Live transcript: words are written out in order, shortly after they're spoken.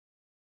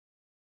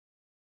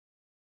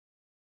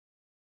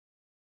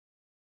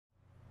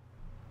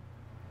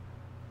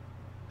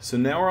So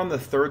now we're on the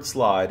third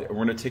slide, and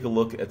we're going to take a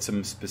look at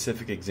some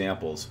specific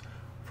examples.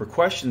 For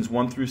questions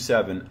 1 through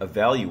 7,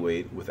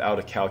 evaluate without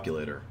a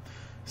calculator.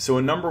 So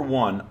in number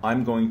 1,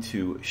 I'm going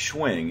to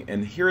swing,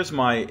 and here's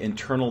my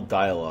internal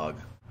dialogue.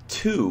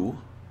 2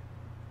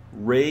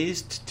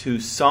 raised to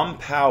some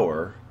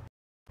power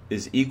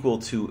is equal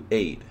to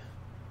 8.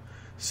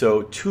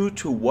 So 2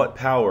 to what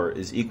power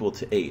is equal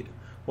to 8?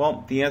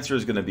 Well, the answer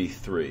is going to be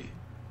 3.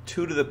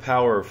 2 to the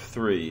power of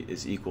 3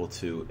 is equal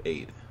to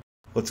 8.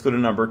 Let's go to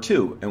number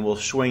 2, and we'll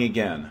swing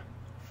again.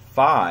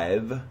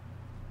 5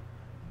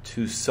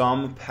 to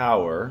some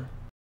power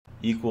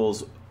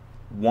equals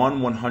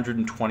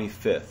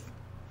 1/125th.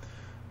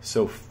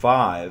 So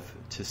 5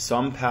 to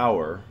some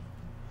power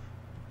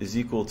is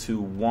equal to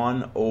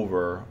 1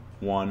 over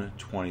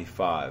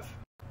 125.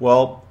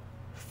 Well,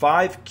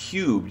 5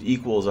 cubed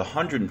equals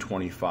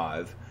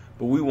 125,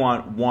 but we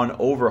want 1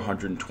 over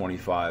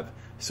 125,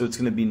 so it's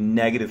going to be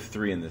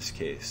 -3 in this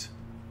case.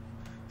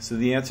 So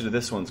the answer to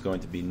this one is going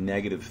to be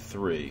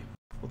 -3.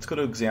 Let's go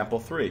to example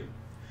 3.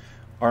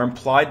 Our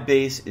implied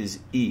base is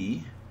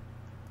e.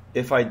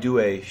 If I do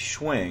a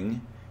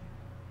swing,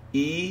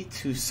 e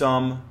to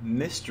some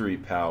mystery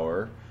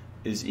power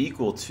is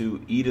equal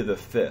to e to the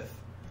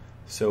 5th.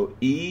 So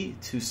e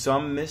to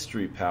some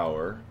mystery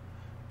power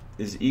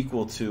is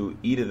equal to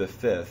e to the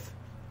 5th.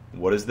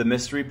 What is the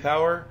mystery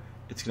power?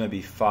 It's going to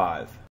be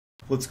 5.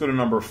 Let's go to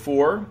number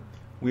 4.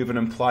 We have an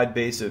implied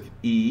base of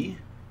e.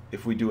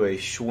 If we do a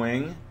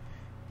swing,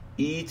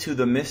 e to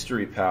the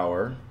mystery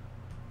power,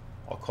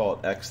 I'll call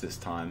it x this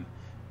time,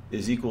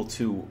 is equal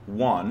to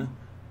 1.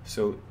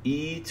 So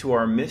e to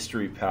our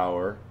mystery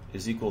power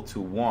is equal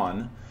to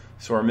 1.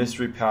 So our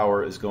mystery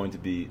power is going to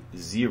be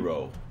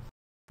 0.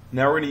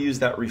 Now we're going to use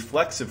that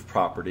reflexive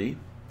property.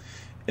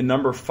 In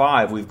number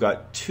 5, we've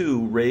got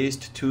 2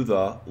 raised to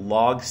the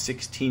log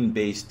 16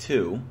 base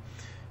 2.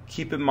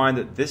 Keep in mind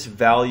that this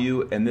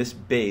value and this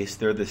base,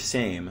 they're the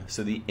same,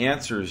 so the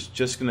answer is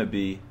just going to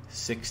be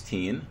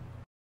 16.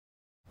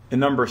 In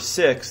number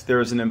 6,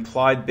 there is an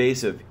implied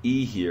base of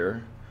e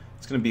here.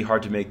 It's going to be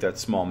hard to make that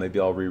small. Maybe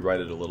I'll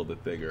rewrite it a little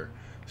bit bigger.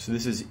 So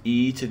this is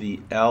e to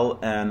the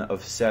ln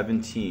of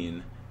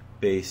 17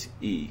 base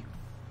e.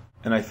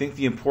 And I think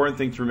the important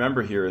thing to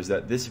remember here is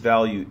that this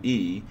value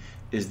e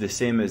is the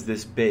same as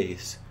this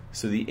base,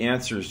 so the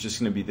answer is just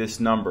going to be this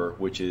number,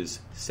 which is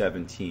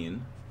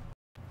 17.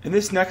 And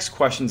this next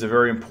question is a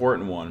very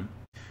important one.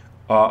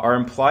 Our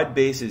implied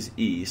base is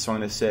e, so I'm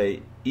going to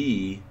say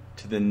e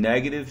to the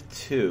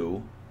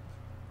 -2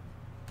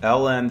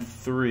 ln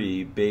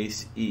 3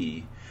 base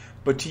e.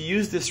 But to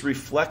use this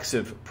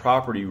reflexive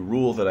property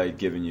rule that I had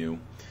given you,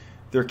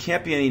 there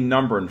can't be any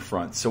number in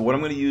front. So what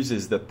I'm going to use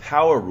is the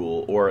power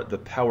rule, or the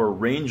Power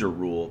Ranger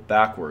rule,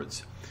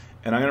 backwards.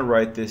 And I'm going to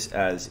write this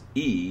as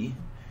e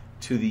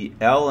to the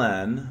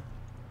ln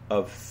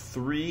of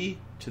 3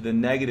 to the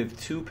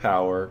 -2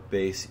 power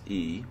base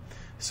e.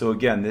 So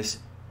again, this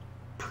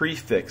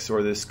prefix,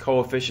 or this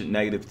coefficient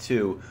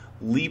 -2,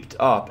 leaped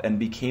up and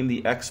became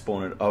the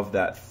exponent of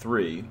that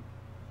 3.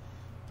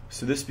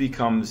 So this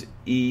becomes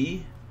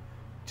e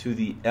to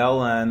the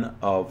ln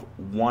of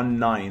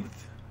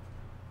 1/9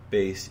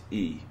 base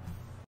e.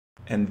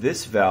 And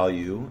this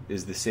value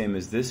is the same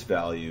as this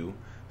value,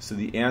 so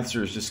the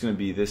answer is just going to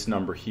be this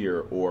number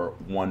here, or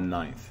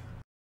 1/9.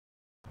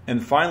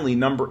 And finally,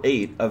 number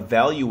 8,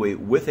 evaluate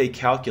with a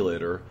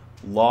calculator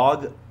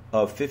log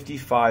of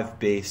 55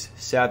 base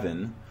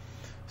 7.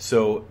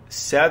 So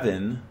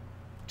 7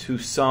 to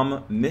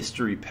some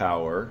mystery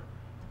power,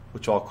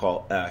 which I'll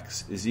call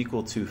x, is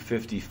equal to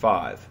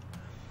 55.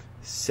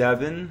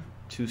 7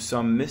 to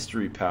some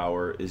mystery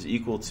power is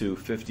equal to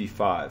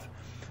 55.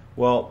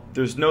 Well,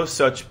 there's no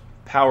such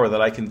power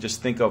that I can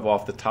just think of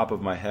off the top of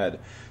my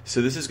head.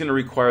 So this is going to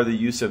require the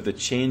use of the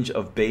change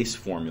of base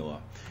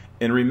formula.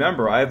 And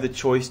remember, I have the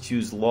choice to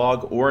use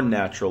log or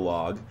natural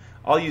log.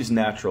 I'll use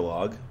natural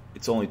log.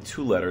 It's only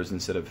 2 letters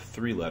instead of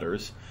 3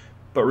 letters.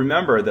 But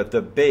remember that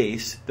the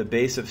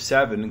base of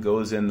 7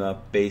 goes in the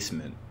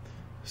basement.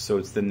 So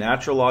it's the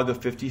natural log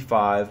of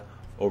 55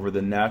 over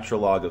the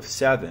natural log of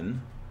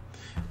 7.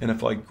 And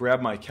if I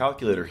grab my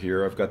calculator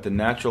here, I've got the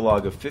natural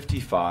log of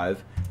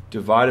 55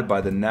 divided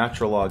by the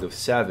natural log of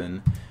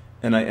 7,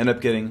 and I end up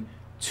getting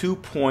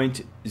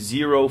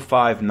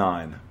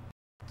 2.059.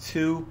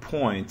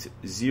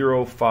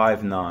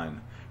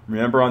 2.059.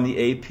 Remember, on the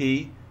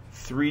AP,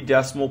 3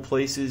 decimal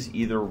places,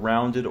 either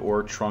rounded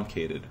or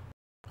truncated.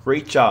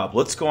 Great job.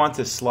 Let's go on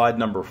to slide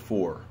number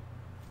 4.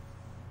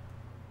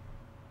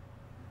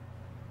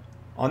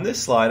 On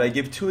this slide, I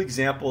give 2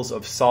 examples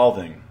of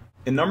solving.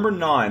 In number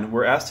 9,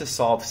 we're asked to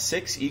solve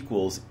 6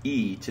 equals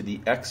e to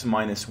the x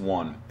minus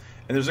 1.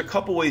 And there's a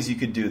couple ways you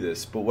could do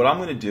this, but what I'm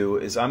going to do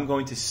is I'm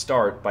going to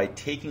start by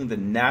taking the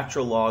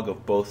natural log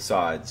of both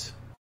sides.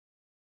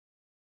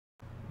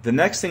 The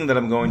next thing that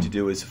I'm going to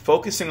do is,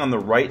 focusing on the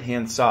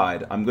right-hand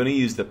side, I'm going to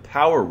use the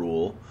power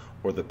rule,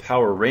 or the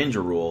Power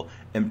Ranger rule,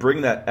 and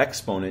bring that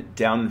exponent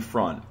down in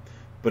front.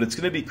 But it's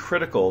going to be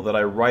critical that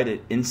I write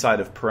it inside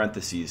of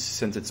parentheses,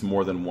 since it's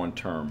more than one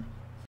term.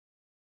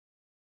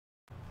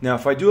 Now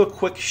if I do a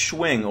quick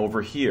swing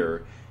over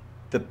here,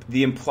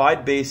 the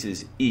implied base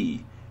is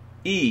e.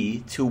 E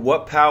to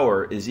what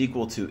power is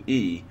equal to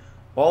e?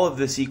 All of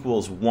this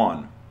equals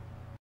 1.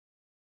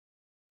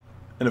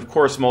 And of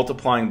course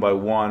multiplying by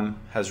 1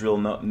 has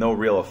no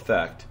real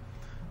effect.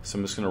 So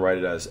I'm just going to write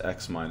it as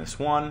x minus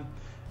 1.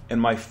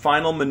 And my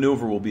final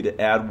maneuver will be to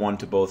add 1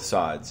 to both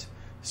sides.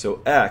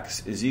 So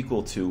x is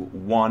equal to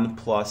 1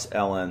 plus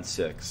ln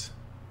 6,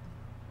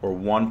 or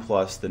 1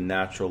 plus the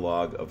natural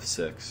log of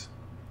 6.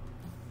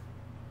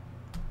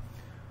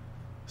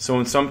 So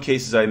in some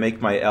cases I make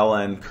my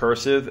ln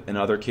cursive, in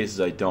other cases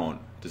I don't.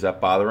 Does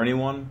that bother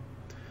anyone?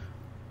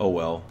 Oh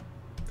well.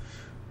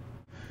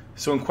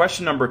 So in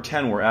question number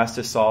 10 we're asked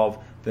to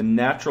solve the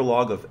natural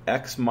log of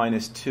x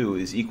minus 2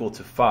 is equal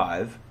to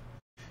 5.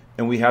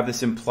 And we have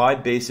this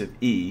implied base of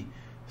e.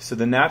 So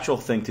the natural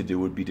thing to do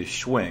would be to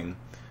swing.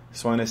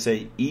 So I'm going to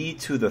say e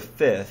to the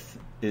 5th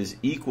is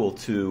equal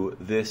to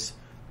this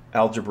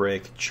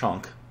algebraic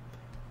chunk.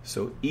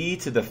 So e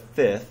to the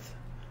 5th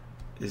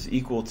is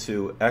equal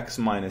to x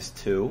minus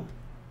 2.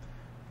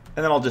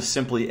 And then I'll just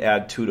simply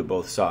add 2 to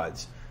both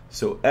sides.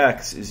 So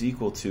x is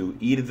equal to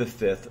e to the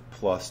 5th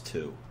plus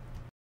 2.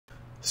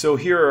 So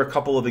here are a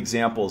couple of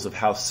examples of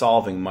how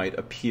solving might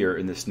appear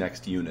in this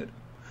next unit.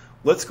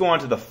 Let's go on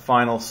to the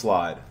final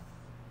slide.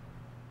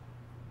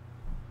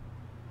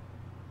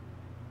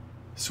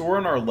 So we're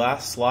on our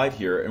last slide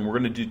here, and we're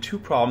going to do two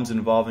problems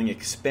involving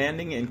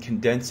expanding and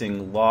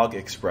condensing log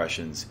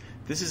expressions.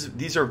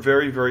 These are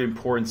very, very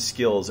important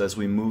skills as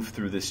we move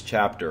through this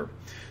chapter.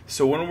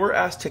 So when we're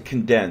asked to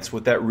condense,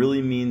 what that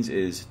really means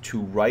is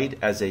to write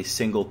as a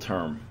single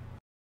term.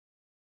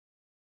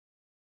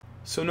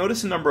 So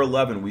notice in number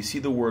 11 we see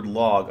the word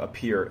log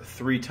appear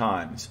 3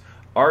 times.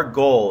 Our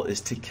goal is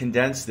to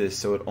condense this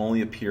so it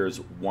only appears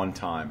 1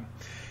 time.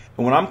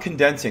 And when I'm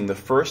condensing, the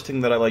first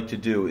thing that I like to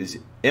do is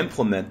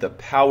implement the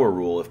power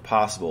rule if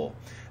possible.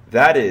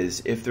 That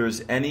is, if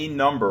there's any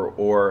number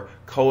or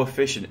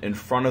coefficient in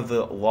front of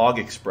the log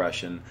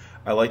expression,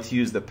 I like to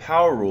use the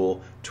power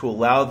rule to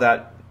allow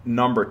that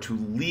number to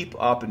leap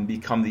up and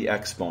become the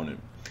exponent.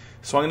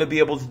 So I'm going to be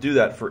able to do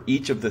that for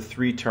each of the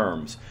 3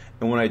 terms.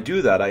 And when I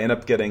do that, I end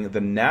up getting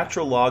the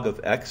natural log of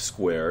x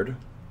squared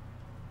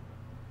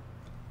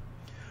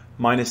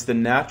minus the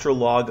natural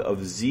log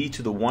of z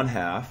to the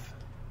 1/2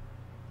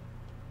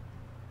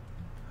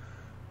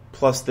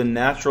 plus the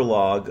natural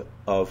log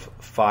of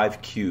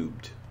 5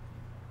 cubed.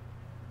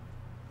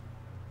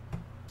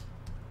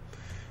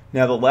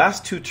 Now the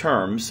last 2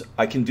 terms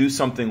I can do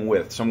something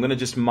with, so I'm going to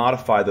just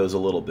modify those a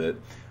little bit,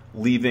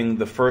 leaving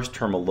the first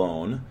term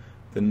alone,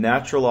 the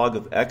natural log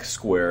of x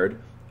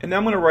squared, and now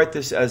I'm going to write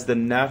this as the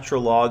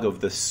natural log of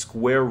the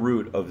square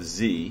root of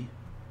z,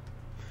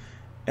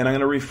 and I'm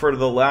going to refer to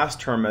the last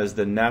term as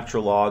the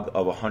natural log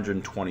of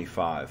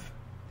 125,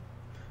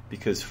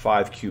 because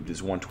 5 cubed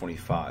is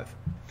 125.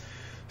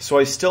 So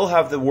I still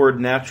have the word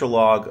natural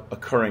log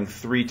occurring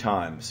 3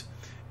 times.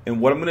 And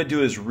what I'm going to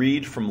do is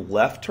read from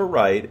left to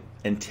right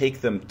and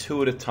take them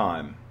 2 at a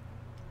time.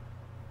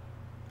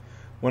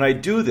 When I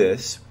do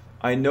this,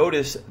 I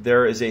notice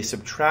there is a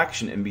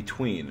subtraction in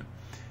between.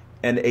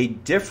 And a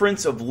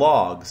difference of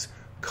logs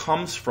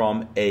comes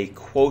from a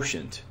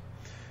quotient.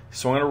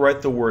 So I'm going to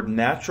write the word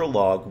natural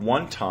log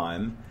 1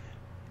 time,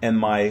 and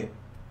my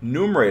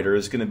numerator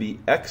is going to be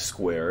x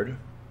squared,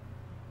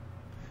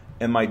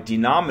 and my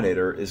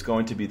denominator is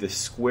going to be the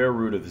square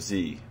root of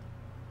z.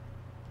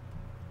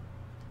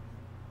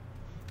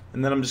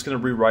 And then I'm just going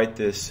to rewrite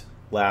this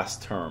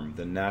last term,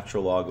 the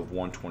natural log of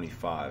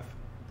 125.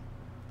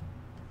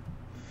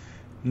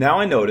 Now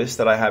I notice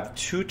that I have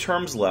 2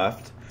 terms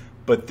left,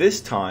 but this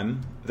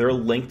time they're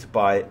linked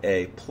by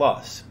a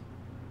plus.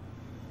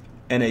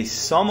 And a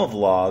sum of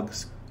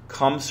logs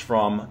comes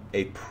from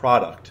a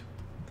product.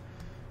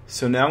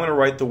 So now I'm going to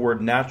write the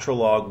word natural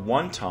log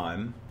 1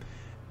 time,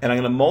 and I'm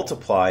going to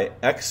multiply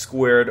x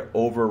squared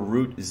over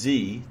root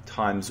z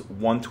times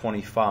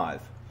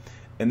 125.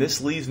 And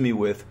this leaves me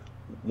with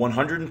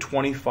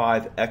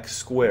 125x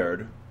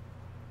squared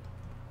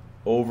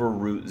over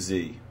root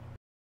z.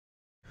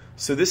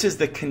 So this is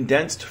the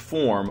condensed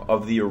form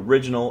of the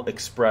original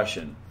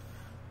expression.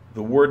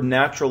 The word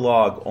natural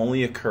log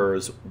only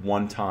occurs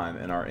 1 time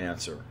in our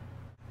answer.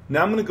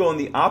 Now I'm going to go in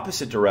the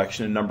opposite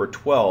direction in number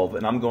 12,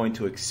 and I'm going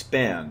to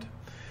expand.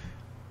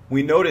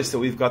 We notice that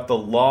we've got the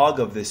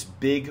log of this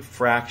big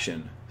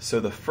fraction.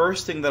 So the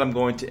first thing that I'm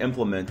going to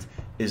implement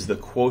is the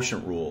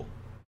quotient rule.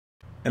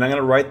 And I'm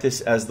going to write this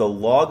as the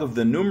log of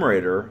the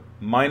numerator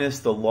minus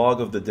the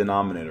log of the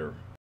denominator.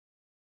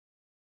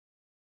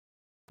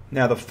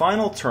 Now the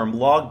final term,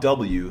 log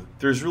w,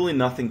 there's really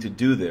nothing to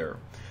do there.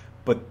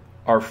 But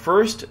our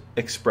first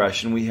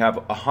expression, we have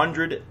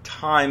 100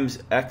 times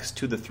x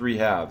to the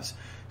 3/2.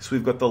 So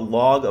we've got the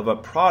log of a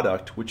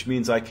product, which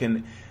means I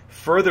can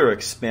further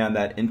expand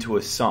that into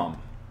a sum.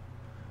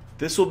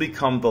 This will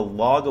become the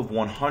log of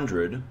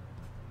 100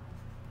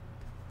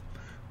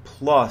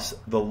 plus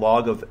the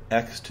log of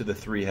x to the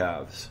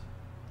 3/2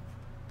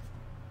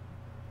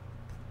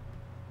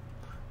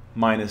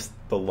 minus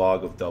the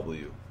log of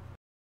w.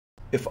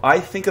 If I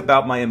think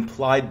about my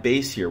implied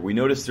base here, we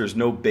notice there's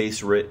no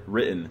base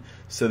written,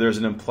 so there's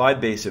an implied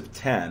base of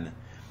 10.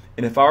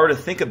 And if I were to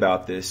think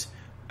about this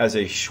as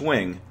a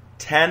swing,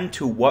 10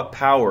 to what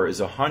power is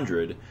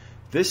 100?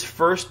 This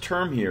first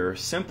term here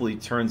simply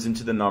turns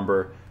into the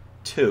number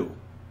 2.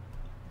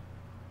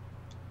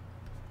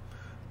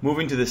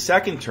 Moving to the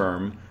second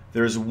term,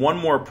 there's one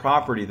more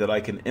property that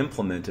I can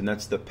implement, and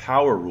that's the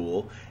power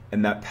rule.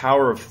 And that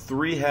power of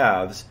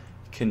 3/2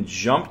 can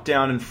jump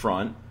down in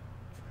front,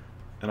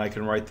 and I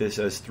can write this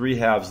as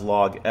 3/2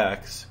 log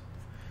x,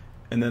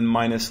 and then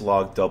minus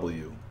log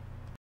w.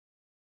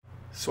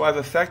 So I've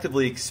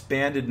effectively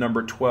expanded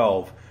number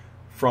 12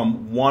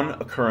 from one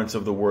occurrence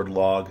of the word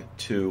log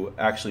to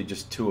actually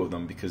just 2 of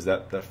them, because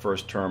that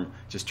first term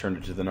just turned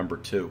into the number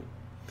 2.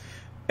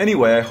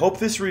 Anyway, I hope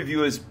this review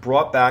has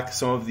brought back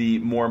some of the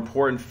more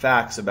important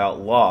facts about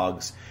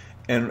logs,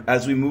 and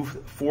as we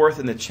move forth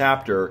in the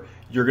chapter,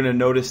 you're going to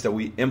notice that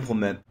we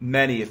implement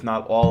many, if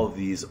not all of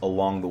these,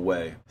 along the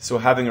way. So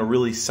having a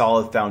really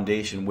solid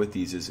foundation with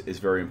these is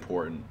very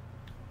important.